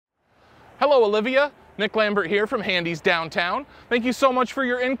Hello, Olivia. Nick Lambert here from Handy's Downtown. Thank you so much for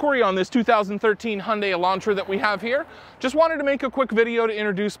your inquiry on this 2013 Hyundai Elantra that we have here. Just wanted to make a quick video to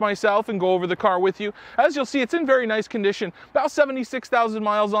introduce myself and go over the car with you. As you'll see, it's in very nice condition. About 76,000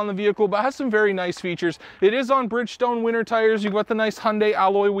 miles on the vehicle, but has some very nice features. It is on Bridgestone winter tires. You've got the nice Hyundai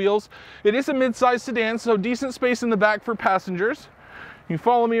alloy wheels. It is a mid-size sedan, so decent space in the back for passengers. You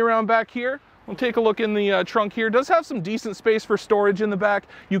follow me around back here. We'll take a look in the trunk here. It does have some decent space for storage in the back.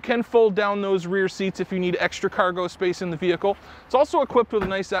 You can fold down those rear seats if you need extra cargo space in the vehicle. It's also equipped with a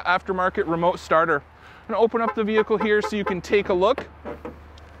nice aftermarket remote starter. I'm going to open up the vehicle here so you can take a look.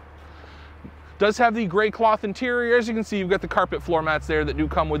 Does have the gray cloth interior. As you can see, you've got the carpet floor mats there that do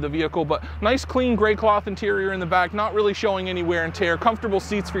come with the vehicle, but nice clean gray cloth interior in the back, not really showing any wear and tear. Comfortable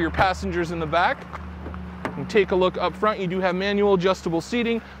seats for your passengers in the back. And take a look up front. You do have manual adjustable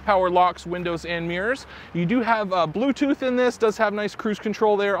seating, power locks, windows, and mirrors. You do have Bluetooth in this. Does have nice cruise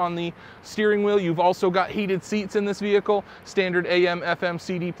control there on the steering wheel. You've also got heated seats in this vehicle, standard AM, FM,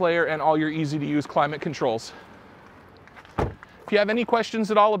 CD player, and all your easy-to-use climate controls. If you have any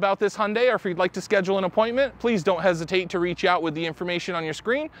questions at all about this Hyundai, or if you'd like to schedule an appointment, please don't hesitate to reach out with the information on your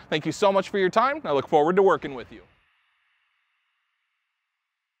screen. Thank you so much for your time. I look forward to working with you.